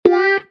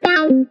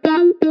What's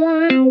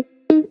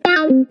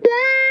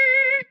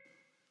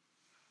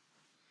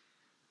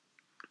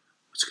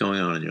going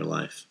on in your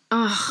life?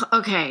 Oh,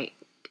 okay.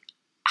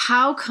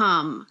 How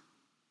come,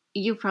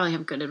 you probably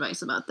have good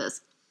advice about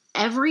this.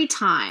 Every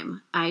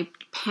time I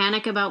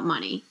panic about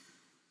money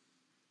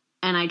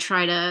and I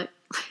try to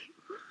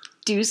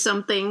do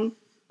something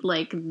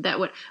like that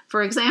would,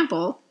 for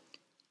example,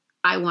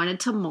 I wanted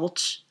to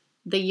mulch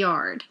the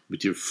yard.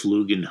 With your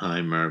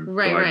Flugenheimer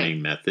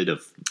gardening method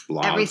of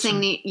blobs.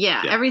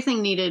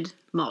 Everything needed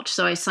mulch.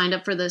 So I signed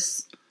up for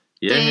this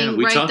thing,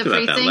 we talked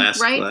about that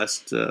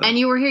last and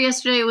you were here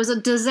yesterday. It was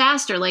a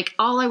disaster. Like,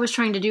 all I was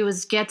trying to do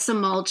was get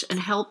some mulch and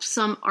help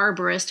some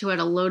arborist who had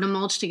a load of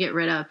mulch to get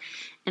rid of.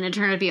 And it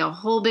turned out to be a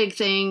whole big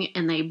thing,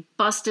 and they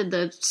busted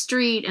the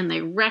street, and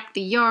they wrecked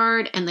the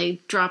yard, and they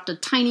dropped a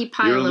tiny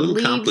pile of leaves. You're a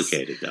little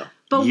complicated, though.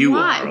 But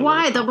why?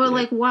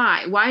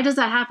 Why? Why does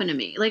that happen to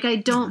me? Like, I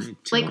don't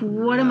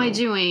what am I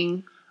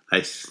doing?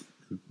 Is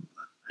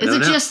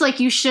it just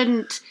like you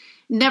shouldn't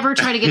never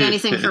try to get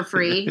anything for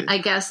free, I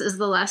guess, is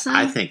the lesson?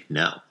 I think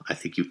no. I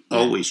think you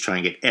always try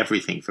and get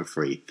everything for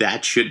free.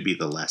 That should be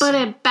the lesson. But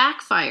it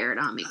backfired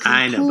on me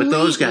completely. I know, but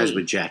those guys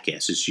were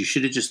jackasses. You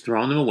should have just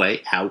thrown them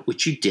away,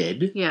 which you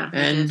did. Yeah.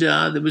 And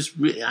there was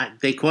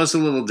they caused a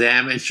little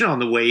damage on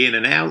the way in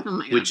and out,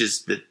 which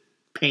is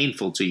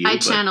painful to you. I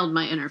channeled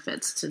my inner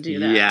fits to do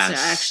that. Yes. So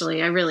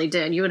actually, I really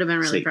did. You would have been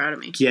really proud of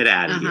me. Get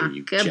out of here,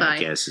 you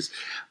jackasses.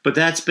 But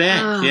that's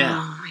bad. Oh,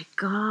 yeah. my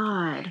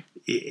God.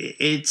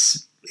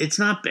 It's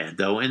not bad,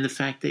 though, in the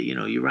fact that,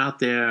 you're out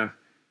there,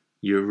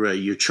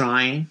 you're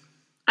trying.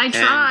 I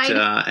tried.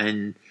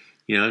 And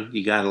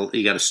you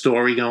got a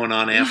story going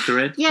on after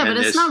it. Yeah, but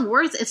it's not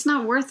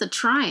worth the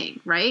trying,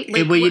 right?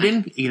 Like, well, you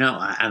didn't,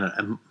 I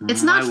don't know.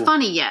 It's not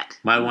funny yet.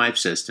 My wife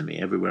says to me,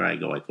 everywhere I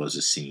go, I cause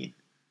a scene.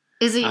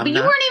 Is he? But you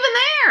weren't even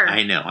there.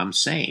 I know. I'm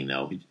saying,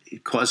 though,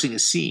 causing a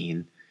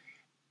scene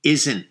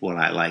isn't what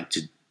I like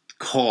to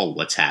call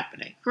what's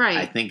happening. Right.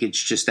 I think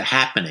it's just a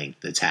happening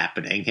that's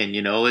happening. And,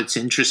 it's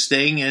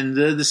interesting. And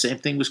the same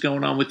thing was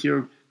going on with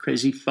your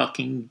crazy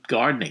fucking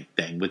gardening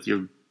thing, with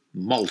your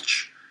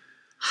mulch.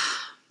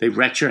 They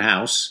wrecked your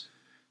house.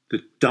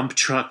 The dump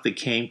truck that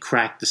came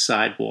cracked the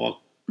sidewalk,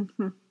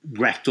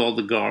 wrecked all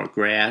the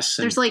grass.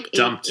 And there's like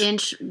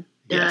 8-inch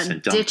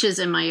ditches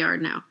in my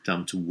yard now.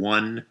 Dumped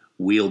one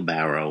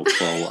wheelbarrow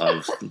full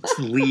of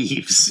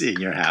leaves in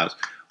your house,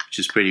 which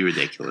is pretty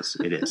ridiculous.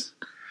 It is.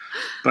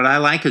 But I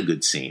like a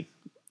good scene.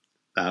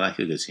 I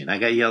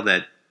got yelled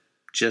at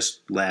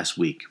just last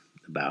week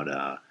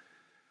about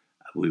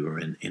we were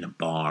in a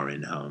bar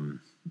in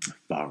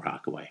Far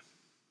Rockaway.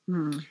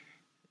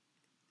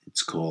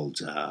 It's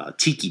called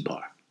Tiki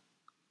Bar.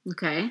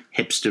 Okay.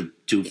 Hipster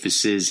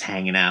doofuses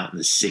hanging out in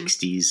the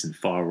 60s in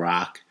Far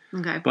Rock.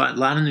 Okay. But a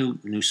lot of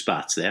new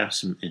spots there,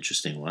 some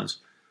interesting ones.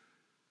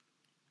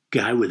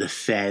 Guy with a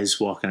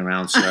fez walking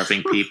around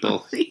serving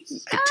people.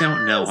 Yes. I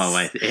don't know how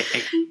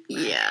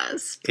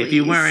yes, please. If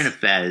you're wearing a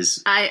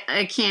fez.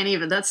 I can't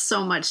even. That's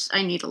so much.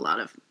 I need a lot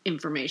of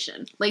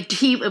information.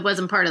 Like, it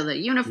wasn't part of the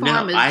uniform.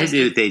 No, I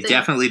do. They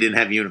definitely didn't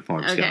have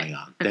uniforms going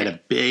on. They had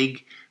a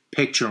big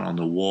picture on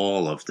the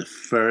wall of the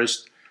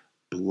first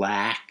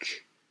black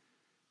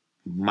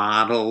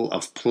model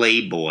of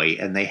Playboy,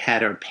 and they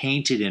had her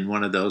painted in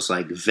one of those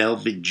like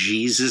Velvet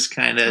Jesus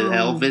kind of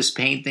Elvis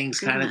paintings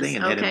kind of thing,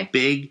 and they had a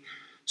big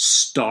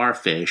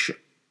starfish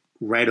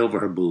right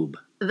over her boob.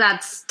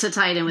 That's to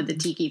tie it in with the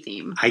tiki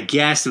theme. I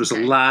guess there was a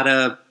lot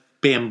of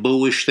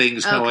bamboo-ish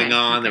things going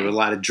on. There were a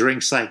lot of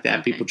drinks like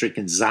that. People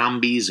drinking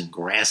zombies and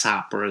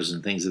grasshoppers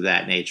and things of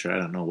that nature. I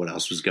don't know what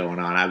else was going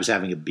on. I was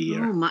having a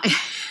beer. Oh my!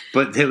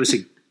 But there was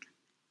a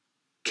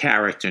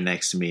character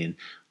next to me, and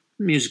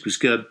the music was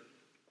good.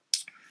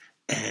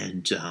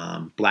 And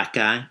black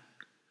guy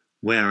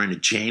wearing a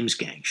James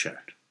Gang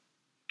shirt.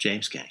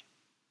 James Gang.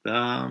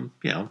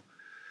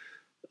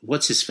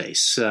 What's his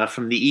face?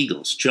 From the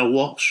Eagles. Joe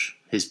Walsh,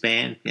 his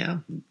band.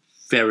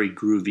 Very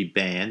groovy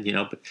band,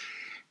 but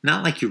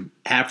not like your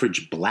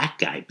average black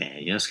guy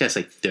band. This guy's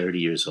like 30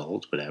 years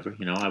old, whatever.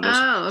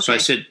 So I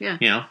said,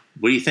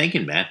 what are you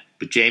thinking, man?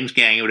 But James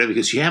Gang or whatever,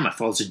 because my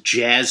fault. It's a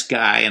jazz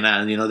guy, and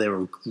they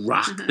were a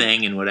rock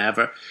thing and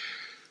whatever.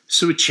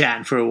 So we're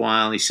chatting for a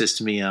while, and he says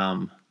to me,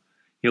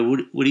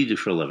 what do you do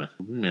for a living?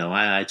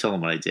 I told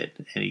him what I did,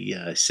 and he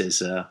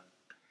says,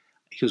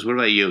 he goes, what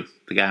about you?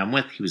 The guy I'm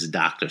with, he was a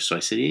doctor. So I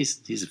said,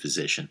 he's a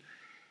physician.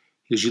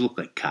 He goes, you look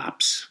like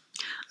cops.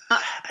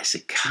 I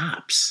said,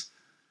 cops?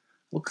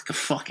 Look like a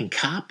fucking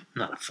cop?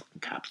 I'm not a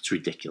fucking cop. It's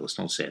ridiculous.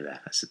 Don't say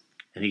that. I said,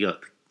 and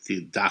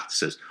the doctor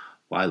says,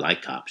 well, I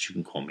like cops. You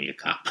can call me a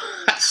cop.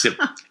 I said,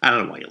 I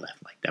don't know why you laugh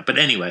like that. But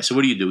anyway, so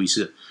what do you do? He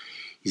said,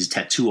 he's a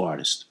tattoo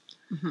artist.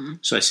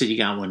 So I said, you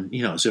got one,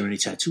 is there any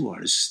tattoo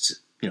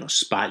artists,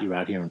 spot you're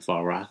out here in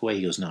Far Rockaway?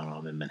 He goes, no,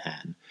 I'm in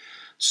Manhattan.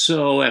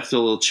 So after a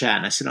little chat,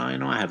 and I said,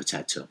 I have a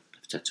tattoo. I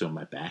have a tattoo on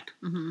my back.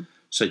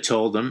 So I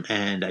told him,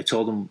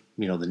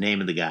 the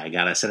name of the guy I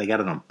got. I said, I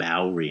got it on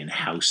Bowery in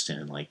Houston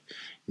in like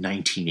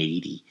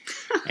 1980.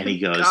 And he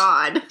goes,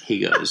 God. He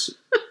goes,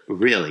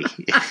 really?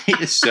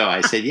 So I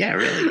said, yeah,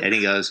 really. And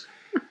he goes,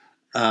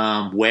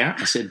 Where?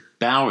 I said,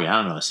 Bowery.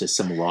 I don't know. I said,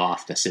 some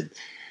loft. I said,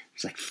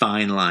 it's like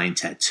fine line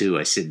tattoo.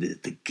 I said,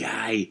 the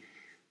guy,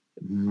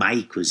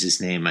 Mike was his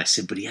name. I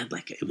said, but he had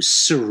it was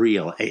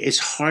surreal. It's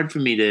hard for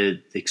me to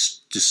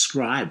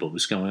describe what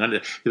was going on.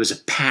 There was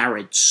a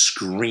parrot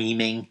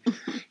screaming,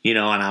 and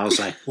I was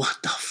like, what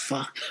the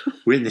fuck?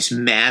 We're in this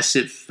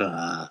massive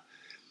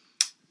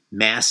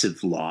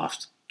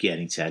loft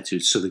getting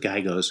tattooed. So the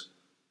guy goes,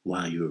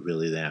 wow, you were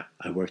really there.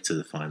 I worked to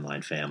the Fine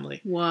Line family.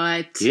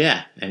 What?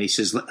 Yeah. And he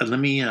says, let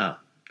me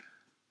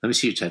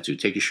see your tattoo.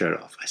 Take your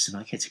shirt off. I said, no,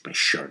 I can't take my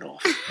shirt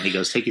off. And he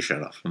goes, take your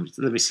shirt off.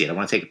 Let me see it. I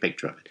want to take a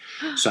picture of it.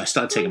 So I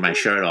start taking my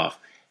shirt off,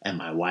 and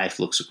my wife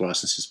looks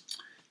across and says,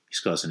 he's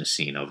causing a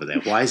scene over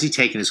there. Why is he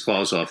taking his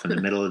clothes off in the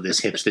middle of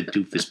this hipster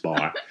doofus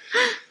bar?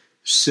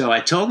 So I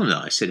told him, though,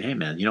 I said, hey,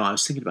 man, I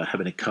was thinking about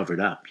having it covered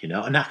up,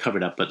 not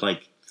covered up, but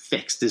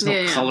fixed. There's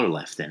no color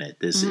left in it.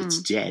 It's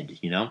dead,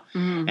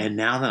 Mm-hmm. And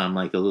now that I'm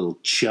like a little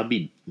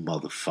chubby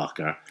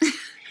motherfucker,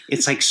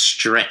 it's like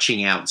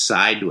stretching out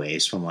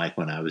sideways from like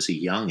when I was a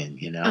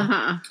youngin',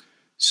 Uh-huh.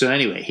 So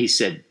anyway, he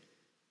said,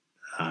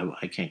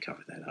 I can't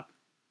cover that up.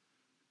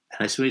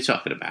 And I said, what are you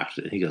talking about?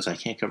 And he goes, I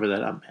can't cover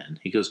that up, man.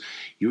 He goes,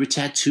 you were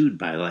tattooed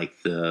by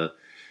like the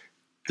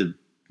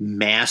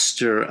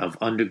master of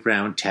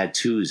underground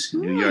tattoos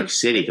in New York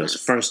City. He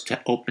goes, first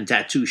open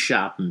tattoo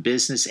shop in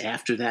business.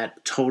 After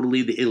that,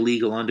 totally the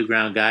illegal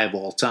underground guy of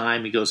all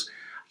time. He goes,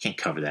 I can't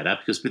cover that up.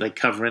 He goes, be like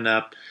covering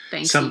up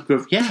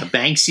Banksy.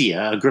 Banksy,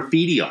 a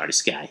graffiti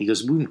artist guy. He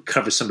goes, we wouldn't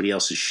cover somebody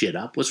else's shit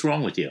up. What's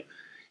wrong with you?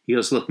 He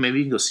goes, look, maybe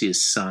you can go see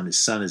his son. His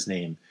son is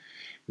named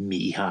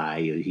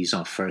Mihai. He's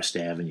on First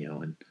Avenue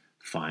and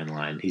Fine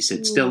Line. He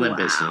said, still in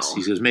business.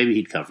 He goes, maybe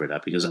he'd cover it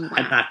up. He goes,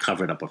 I'd not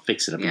cover it up or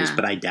fix it up. He goes,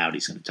 but I doubt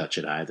he's going to touch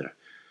it either.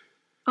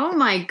 Oh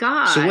my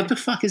God. So what the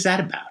fuck is that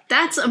about?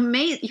 That's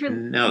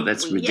amazing. No,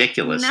 that's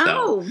ridiculous,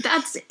 though.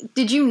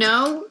 Did you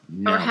know?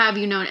 No. Or have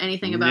you known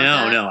anything about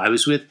that? No. I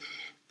was with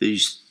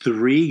these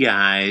three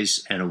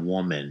guys and a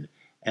woman,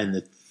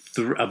 and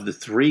of the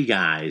three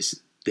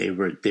guys,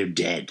 they're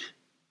dead.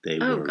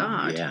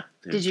 God. Yeah.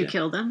 Did you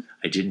kill them?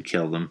 I didn't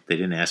kill them. They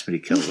didn't ask me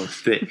to kill them.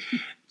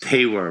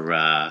 They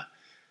were,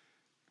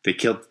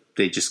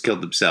 they just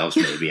killed themselves,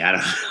 maybe. I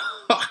don't know.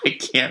 I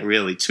can't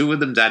really. Two of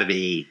them died of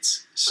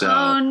AIDS. So,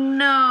 oh,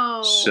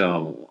 no.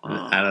 So,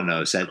 I don't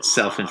know. Is that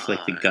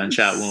self-inflicted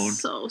gunshot wound?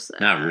 So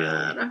sad. Not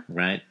really,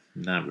 right?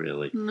 Not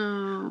really.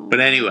 No. But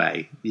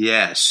anyway,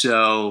 yeah,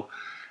 so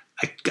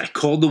I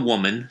called the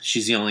woman.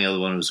 She's the only other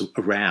one who was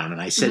around.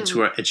 And I said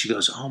to her, and she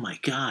goes, oh, my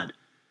God.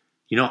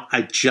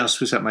 I just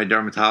was at my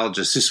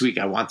dermatologist this week.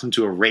 I want them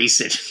to erase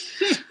it.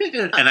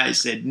 And I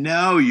said,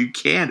 no, you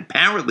can't.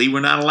 Apparently, we're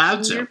not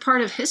allowed to. You're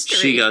part of history.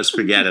 She goes,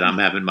 forget it. I'm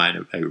having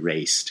mine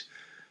erased.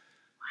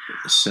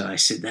 Wow. So I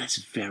said, that's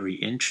very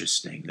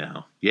interesting,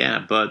 though.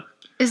 Yeah, but...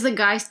 Is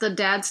the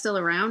dad still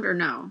around or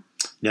no?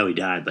 No, he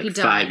died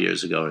 5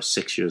 years ago or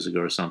 6 years ago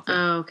or something.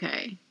 Oh,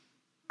 okay.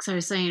 Because I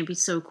was saying it'd be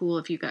so cool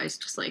if you guys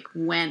just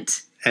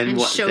went and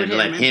showed him.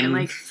 Let him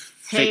and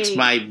fix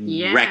my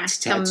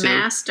wrecked tattoo. The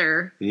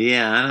master.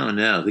 Yeah, I don't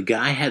know. The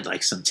guy had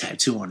some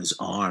tattoo on his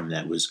arm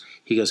that was,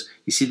 he goes,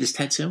 you see this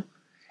tattoo?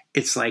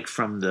 It's like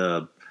from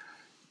the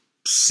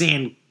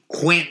San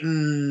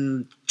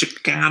Quentin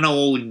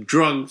Chicano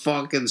drug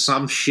fucking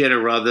some shit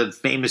or other,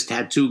 famous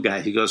tattoo guy.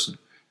 He goes,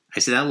 I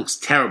said, that looks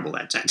terrible,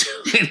 that tattoo.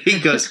 And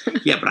he goes,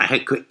 yeah, but I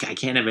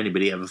can't have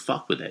anybody ever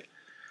fuck with it.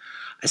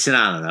 I said,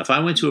 I don't know. If I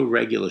went to a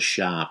regular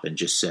shop and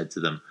just said to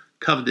them,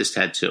 cover this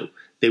tattoo,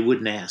 they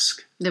wouldn't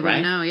ask. They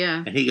wouldn't know,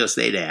 yeah. And he goes,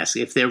 they'd ask.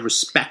 If they're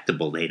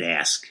respectable, they'd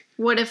ask.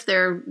 What if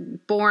they're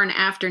born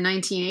after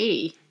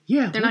 1980?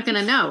 Yeah. They're not going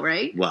to know,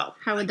 right? Well,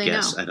 how would they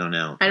know? I don't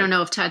know. I don't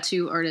know if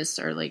tattoo artists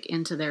are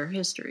into their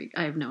history.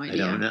 I have no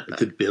idea. I don't know. But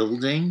the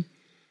building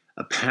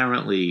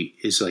apparently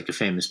is a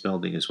famous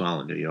building as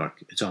well in New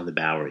York. It's on the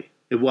Bowery.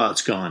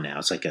 It's gone now.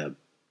 It's like a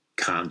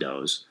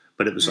condos.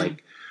 But it was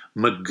like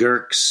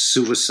McGurk's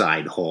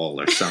Suicide Hall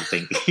or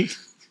something.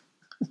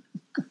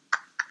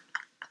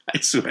 I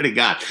swear to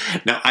God.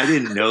 Now, I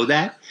didn't know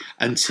that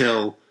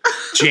until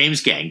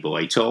James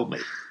Gangboy told me.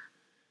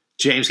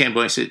 James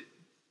Gangboy said,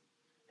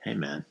 hey,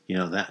 man,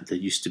 that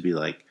used to be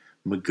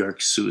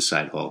McGurk's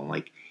Suicide Hall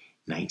in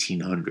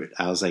 1900.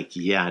 I was like,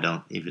 yeah, I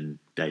don't even...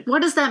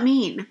 What does that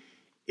mean?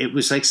 It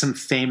was some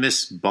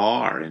famous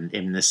bar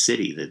in the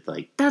city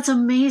that That's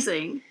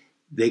amazing.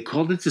 They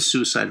called it the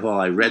Suicide Hall.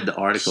 I read the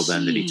article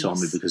then that he told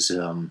me because,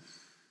 I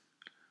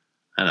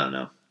don't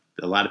know.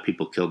 A lot of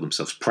people killed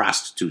themselves.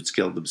 Prostitutes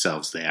killed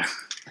themselves there.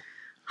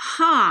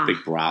 Huh. Big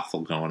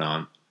brothel going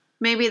on.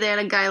 Maybe they had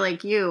a guy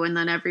like you, and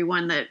then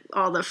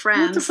all the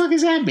friends. What the fuck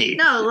does that mean?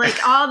 No,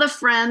 all the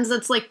friends.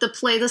 That's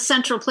the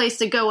central place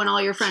to go when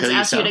all your friends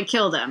ask you to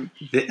kill them.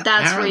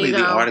 That's where you go.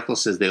 The article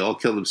says they all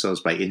killed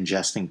themselves by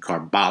ingesting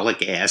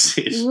carbolic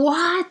acid.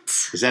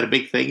 What? Is that a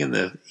big thing in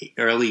the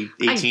early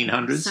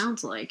 1800s?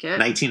 Sounds like it.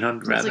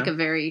 1900, rather. Sounds like a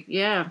very,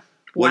 yeah.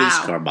 What wow. is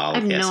carbolic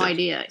acid? I have no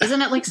idea.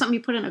 Isn't it something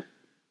you put in a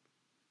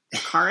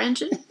car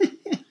engine?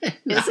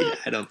 Is it?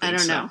 I don't think I don't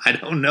so. know. I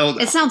don't know. Though.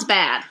 It sounds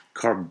bad.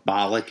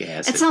 Carbolic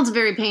acid. It sounds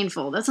very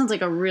painful. That sounds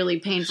like a really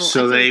painful.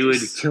 So they would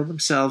kill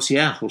themselves.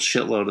 Yeah, a whole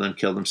shitload of them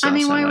kill themselves. I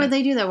mean, why would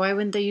they do that? Why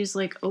wouldn't they use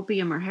like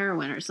opium or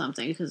heroin or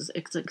something? Because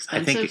it's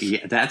expensive. I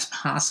think that's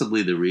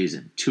possibly the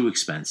reason. Too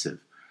expensive.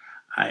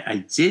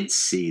 I did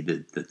see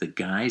that the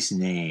guy's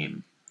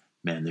name.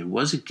 Man, there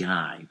was a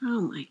guy.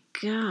 Oh my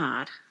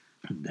god.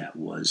 That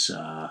was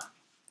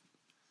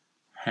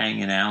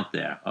hanging out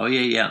there. Oh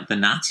yeah. The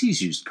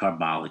Nazis used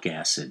carbolic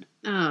acid.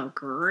 Oh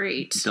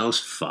great. Those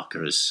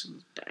fuckers.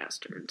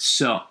 Bastards.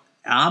 So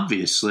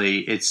obviously,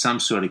 it's some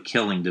sort of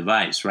killing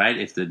device, right?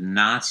 If the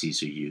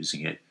Nazis are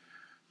using it.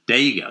 There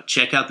you go.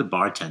 Check out the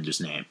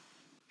bartender's name.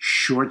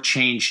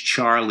 Shortchange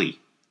Charlie.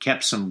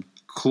 Kept some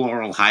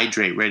chloral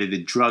hydrate ready to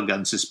drug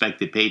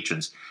unsuspected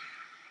patrons.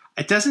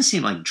 It doesn't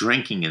seem like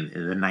drinking in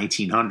the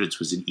 1900s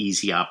was an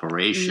easy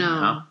operation,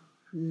 huh?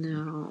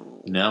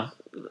 No. No?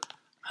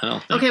 I don't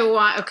think. Okay,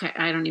 why? Okay,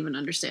 I don't even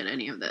understand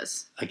any of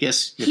this. I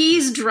guess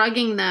He's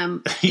drugging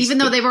them, even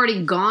though they've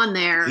already gone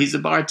there. He's the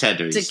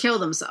bartender. To kill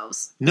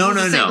themselves. No.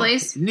 Same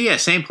place? Yeah,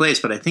 same place,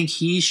 but I think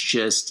he's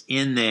just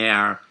in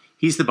there.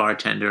 He's the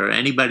bartender.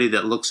 Anybody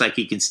that looks like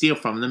he can steal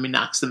from them, he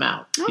knocks them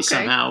out. Okay. He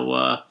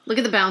somehow... Look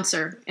at the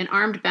bouncer. An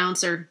armed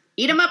bouncer.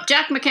 Eat him up,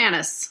 Jack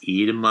McCannis.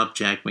 Eat him up,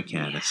 Jack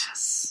McCannis.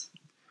 Yes.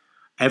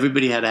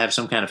 Everybody had to have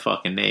some kind of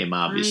fucking name,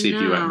 obviously,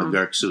 if you were at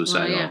McGurk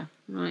Suicide Home.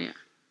 Oh, yeah.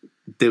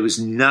 There was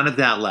none of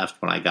that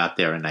left when I got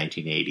there in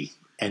 1980.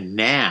 And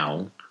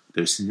now,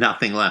 there's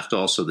nothing left.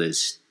 Also,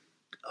 there's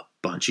a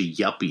bunch of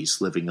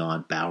yuppies living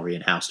on Bowery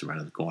and Houston right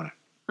on the corner.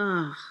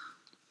 Ugh.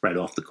 Right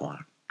off the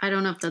corner. I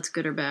don't know if that's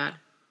good or bad.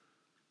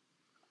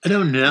 I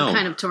don't know. I'm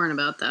kind of torn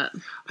about that.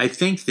 I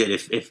think that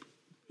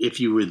if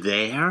you were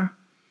there,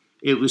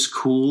 it was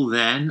cool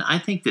then. I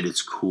think that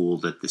it's cool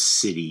that the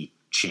city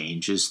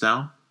changes,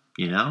 though.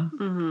 You know?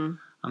 Mm-hmm.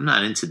 I'm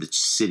not into the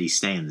city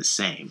staying the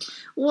same.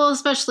 Well,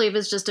 especially if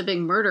it's just a big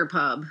murder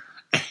pub.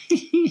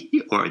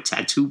 Or a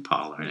tattoo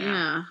parlor now.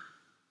 Yeah.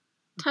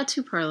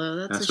 Tattoo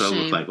parlor, that's a what shame.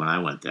 it looked like when I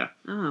went there.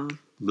 Oh. A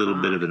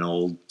little bit of an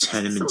old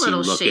tenement-y It's a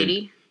little looking.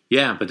 shady.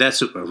 Yeah, but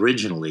that's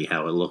originally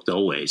how it looked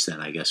always then,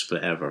 I guess,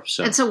 forever.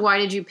 So. And so why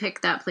did you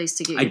pick that place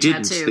to get your I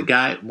didn't.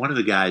 tattoo? One of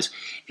the guys,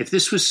 if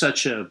this was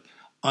such a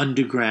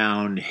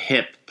underground,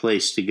 hip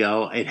place to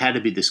go, it had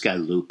to be this guy,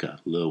 Lou.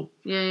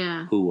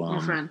 Yeah. Who, your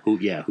friend. who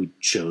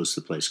chose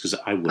the place, because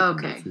I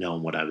wouldn't have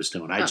known what I was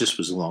doing. I just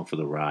was along for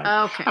the ride.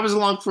 Okay. I was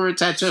along for a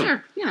tattoo.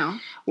 Sure,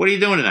 What are you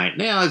doing tonight?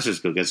 Yeah, let's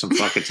just go get some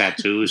fucking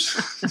tattoos.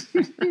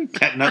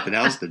 Got nothing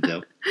else to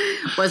do.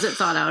 Was it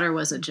thought out, or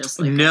was it just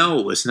like... No,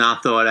 it was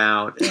not thought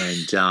out,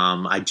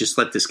 and I just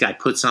let this guy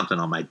put something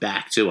on my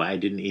back, too. I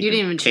didn't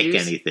even pick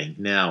choose? anything.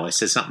 No, I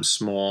said something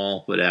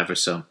small, whatever.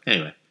 So,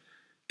 anyway,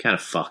 kind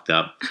of fucked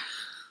up.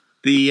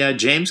 The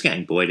James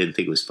Gang boy didn't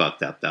think it was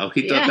fucked up, though.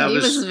 He thought that he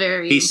was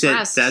very He said,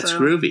 impressed, that's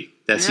groovy.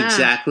 That's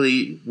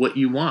exactly what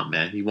you want,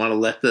 man. You want to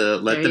let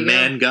the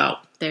man go.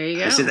 There you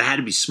go. I said that had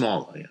to be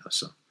smaller,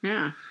 so.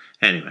 Yeah.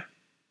 Anyway.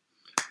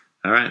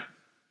 All right.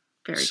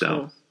 Very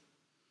cool.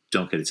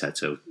 Don't get a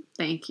tattoo.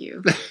 Thank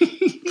you.